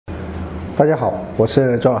大家好，我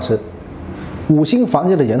是周老师。五心烦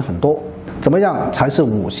热的人很多，怎么样才是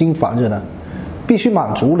五心烦热呢？必须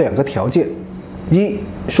满足2个条件：一、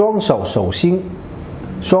双手手心、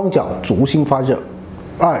双脚足心发热；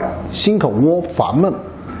二、心口窝烦闷，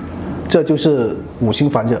这就是五心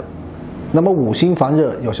烦热。那么五心烦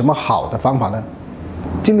热有什么好的方法呢？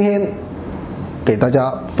今天给大家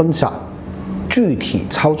分享具体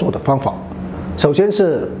操作的方法。首先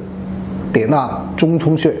是点按中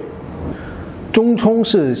冲穴。中冲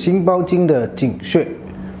是心包经的井穴，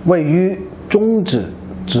位于中指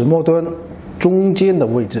指末端中间的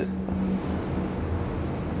位置。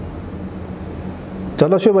找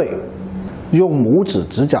到穴位，用拇指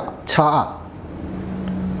指甲掐按，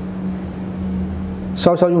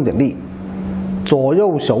稍稍用点力。左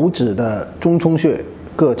右手指的中冲穴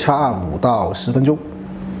各掐按5到10分钟。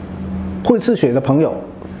会刺血的朋友，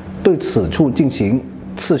对此处进行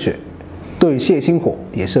刺血，对泻心火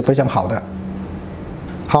也是非常好的。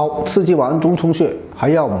好，刺激完中冲穴，还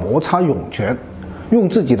要摩擦涌泉，用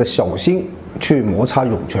自己的手心去摩擦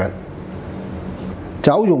涌泉。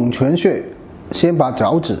找涌泉穴，先把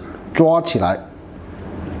脚趾抓起来，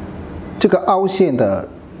这个凹陷的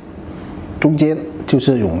中间就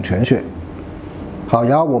是涌泉穴。好，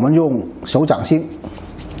然后我们用手掌心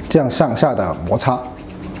这样上下的摩擦，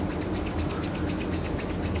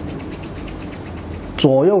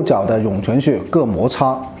左右脚的涌泉穴各摩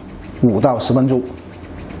擦5到10分钟。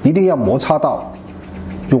一定要摩擦到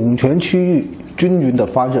涌泉区域均匀的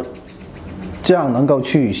发热，这样能够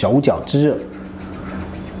去手脚之热，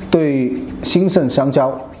对心肾相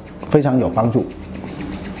交非常有帮助。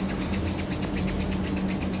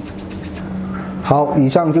好，以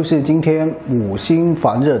上就是今天五心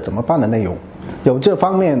烦热怎么办的内容。有这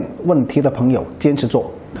方面问题的朋友坚持做，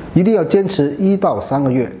一定要坚持1到3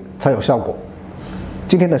个月才有效果。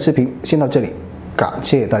今天的视频先到这里，感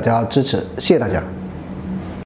谢大家支持，谢谢大家。